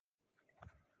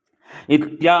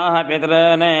इत्याह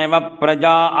पितॄनेव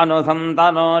प्रजा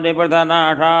अनुसन्तनोति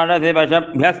पृतनाषाढसि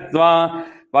पशुभ्यस्त्वा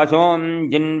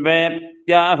पशून्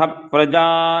जिन्वेत्याह प्रजा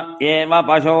एव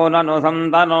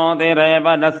पशूननुसन्तनोति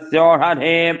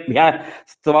रेवनस्योषधेभ्यः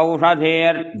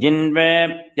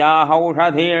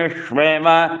स्वौषधेर्जिन्वेत्याहौषधीष्वेव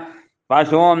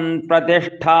पशून्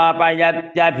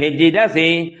प्रतिष्ठापयत्यभिजिरसि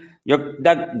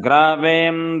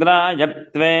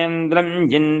युक्तग्रावेन्द्रायत्वेन्द्रम्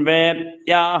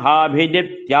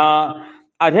जिन्वेत्याहाभिजित्या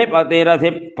अधिपतिरसि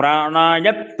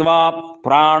प्राणाय त्वा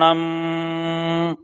प्राणम्।